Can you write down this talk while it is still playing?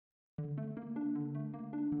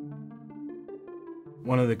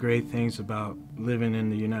One of the great things about living in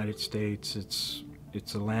the United States,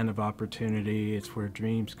 it's a land of opportunity. It's where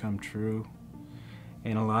dreams come true.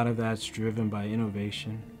 And a lot of that's driven by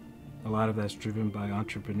innovation. A lot of that's driven by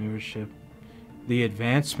entrepreneurship. The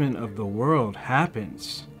advancement of the world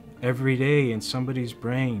happens every day in somebody's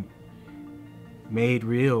brain, made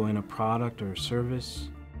real in a product or a service.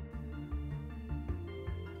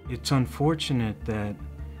 It's unfortunate that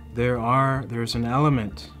there's an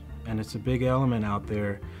element, and it's a big element out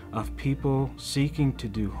there, of people seeking to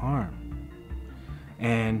do harm.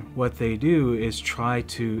 And what they do is try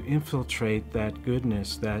to infiltrate that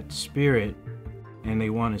goodness, that spirit, and they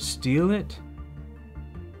want to steal it.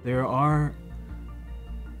 There are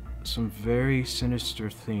some very sinister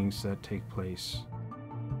things that take place.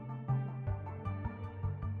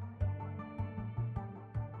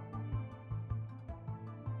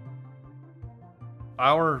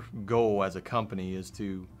 Our goal as a company is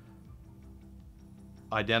to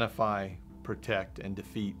identify, protect, and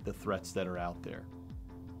defeat the threats that are out there.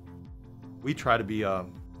 We try to be a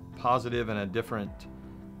positive and a different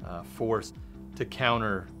force to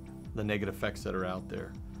counter the negative effects that are out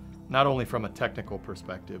there, not only from a technical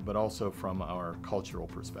perspective, but also from our cultural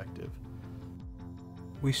perspective.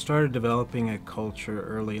 We started developing a culture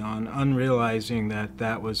early on, unrealizing that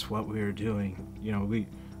that was what we were doing. You know,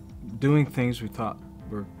 doing things we thought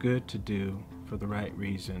were good to do for the right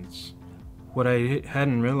reasons. What I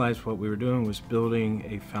hadn't realized what we were doing was building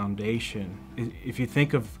a foundation. If you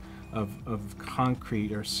think of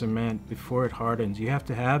concrete or cement, before it hardens, you have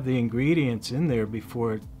to have the ingredients in there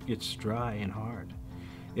before it gets dry and hard.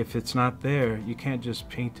 If it's not there, you can't just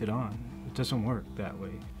paint it on. It doesn't work that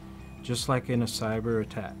way. Just like in a cyber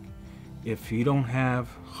attack. If you don't have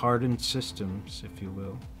hardened systems, if you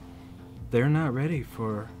will, they're not ready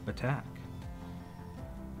for attack.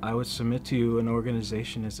 I would submit to you an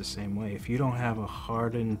organization is the same way. If you don't have a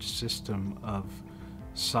hardened system of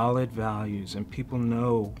solid values and people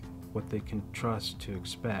know what they can trust to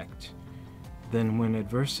expect, then when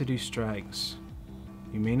adversity strikes,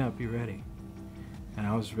 you may not be ready. And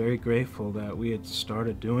I was very grateful that we had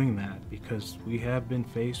started doing that, because we have been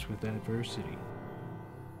faced with adversity.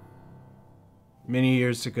 Many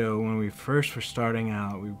years ago, when we first were starting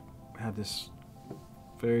out, we had this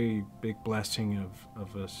very big blessing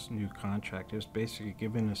of this new contract. It was basically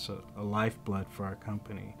giving us a lifeblood for our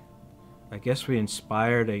company. I guess we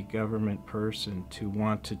inspired a government person to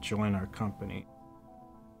want to join our company.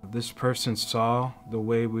 This person saw the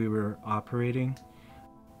way we were operating.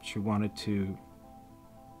 She wanted to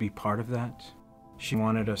be part of that. She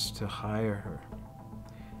wanted us to hire her.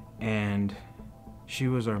 And she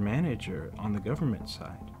was our manager on the government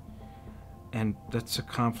side. And that's a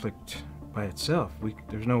conflict by itself.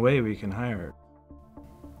 There's no way we can hire her.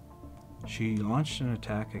 She launched an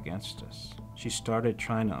attack against us. She started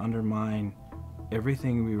trying to undermine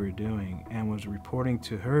everything we were doing and was reporting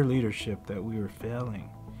to her leadership that we were failing.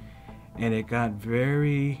 And it got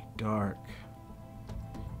very dark.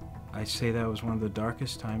 I say that was one of the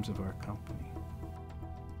darkest times of our company.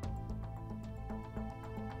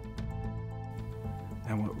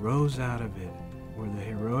 And what rose out of it were the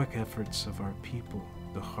heroic efforts of our people.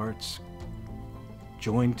 The hearts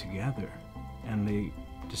joined together, and they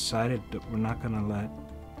decided that we're not going to let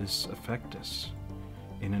this affect us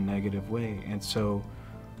in a negative way. And so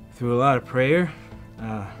through a lot of prayer,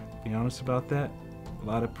 be honest about that, a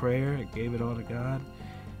lot of prayer, I gave it all to God,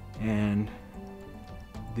 and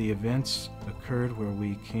the events occurred where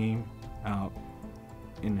we came out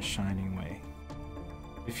in a shining way.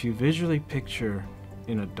 If you visually picture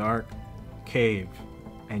in a dark cave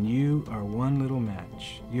and you are one little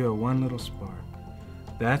match, you are one little spark,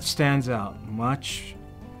 that stands out much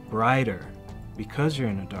brighter because you're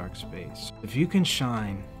in a dark space. If you can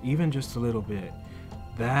shine even just a little bit,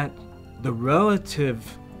 the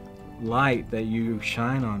relative light that you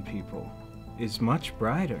shine on people is much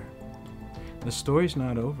brighter. The story's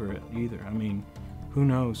not over either. I mean, who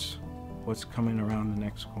knows what's coming around the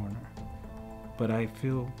next corner? But I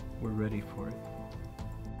feel we're ready for it.